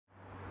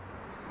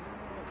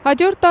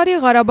Հաջորդ տարի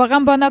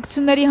ղարաբաղյան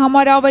բանակցությունների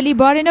համար ավելի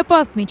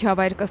բարենպաստ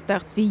միջավայր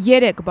կստեղծվի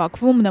երեկ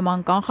Բաքվում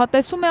նման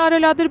կանխատեսում է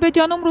արել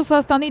Ադրբեջանում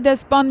Ռուսաստանի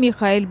դեսպան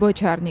Միխայիլ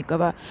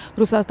Բոչարնիկովը։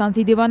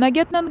 Ռուսաստանցի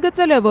դիվանագետն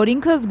ընդգծել է, որ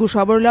ինքը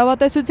զգուշավոր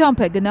լավատեսությամբ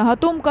է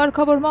գնահատում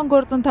կարգավորման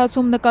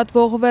գործընթացում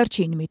նկատվող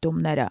վերջին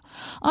միտումները։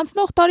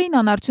 Անցնող տարին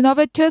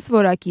անարդյունավետ չես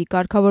որակի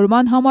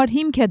կարգավորման համար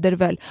հիմք է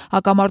դրվել։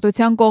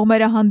 Հակամարտության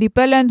կողմերը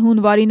հանդիպել են,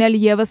 հունվարին էլ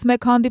ևս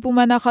մեկ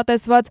հանդիպում է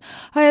նախատեսված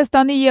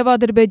Հայաստանի եւ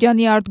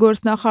Ադրբեջանի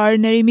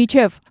արտգործնախարարների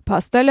միջև,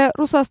 փաստել է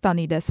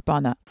Ռուսաստանի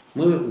դեսպանը։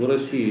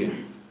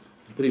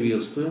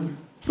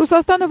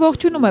 Ռուսաստանը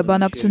ողջունում է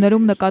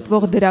բանակցություններում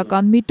նկատվող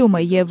դրական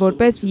միտումը եւ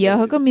որպես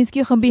ԵԱՀԿ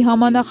Մինսկի խմբի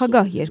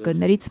համանախագահ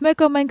երկրներից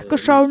մեկը մենք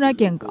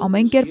կշարունակենք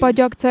ամեն կերպ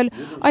աջակցել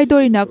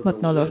այդօրինակ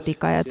մթնոլորտի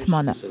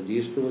կայացմանը։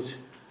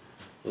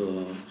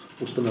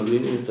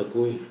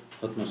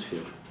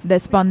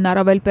 Դեսպանն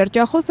առավել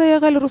պերճախոս է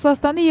եղել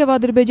Ռուսաստանի եւ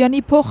Ադրբեջանի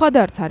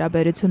փոխադարձ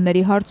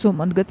հարաբերությունների հարցում,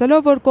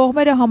 ընդգծելով, որ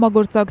կողմերը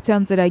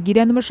համագործակցության ծրագիր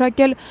են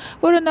մշակել,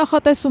 որը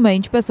նախատեսում է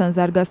ինչպես են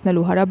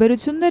զարգացնելու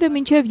հարաբերությունները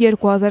մինչև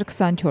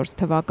 2024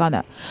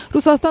 թվականը։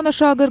 Ռուսաստանը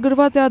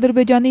շահագրգռված է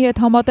Ադրբեջանի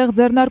հետ համատեղ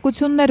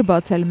ձեռնարկություններ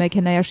բացել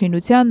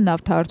մեքենայաշինության,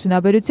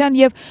 նավթարդյունաբերության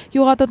եւ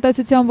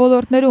գյուղատնտեսության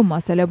ոլորտներում,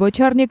 ասել է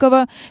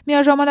Բոչարնիկովը,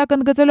 միաժամանակ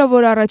ընդգծելով,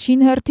 որ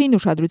առաջին հերթին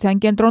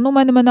ուշադրության կենտրոնում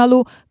են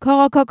մնալու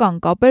քաղաքական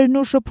կապերն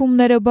ու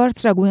շփումները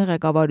բարձրագույն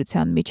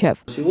ղեկավարության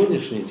միջև։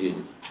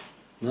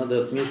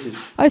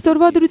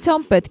 Այսօրվա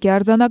դրությամբ պետք է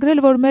արձանագրել,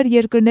 որ մեր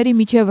երկրների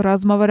միջև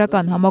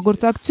ռազմավարական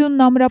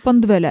համագործակցությունն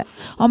ամրապնդվել է։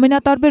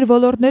 Ամենատարբեր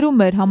ոլորտներում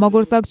մեր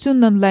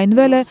համագործակցությունն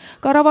ընդլայնվել է,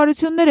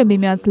 կառավարությունները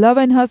միմյանց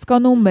լավ են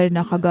հասկանում, մեր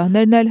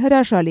նախագահներն էլ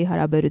հրաշալի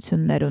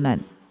հարաբերություններ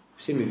ունեն։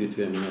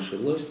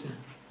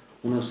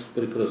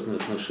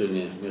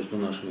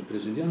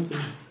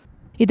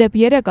 Իդեպ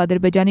երեկ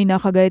Ադրբեջանի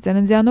նախագահի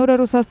ծննդյան օրը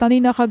Ռուսաստանի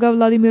նախագահ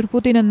Վլադիմիր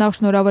Պուտինը նախ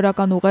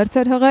շնորհավորական ուղերձ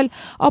էր հղել,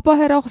 ապա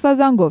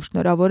հեռախոսազանգով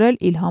շնորհավորել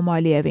Իլհամ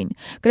Ալիևին։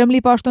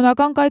 Կրեմլի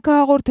պաշտոնական կայքը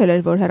հաղորդել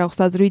էր, որ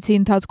հեռախոսազրույցի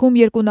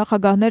ընթացքում երկու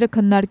նախագահները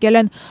քննարկել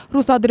են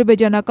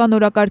ռուս-ադրբեջանական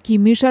օրակարգի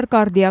մի շարք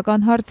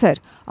արդիական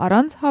հարցեր,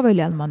 առանց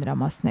հավելյալ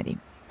մանրամասների։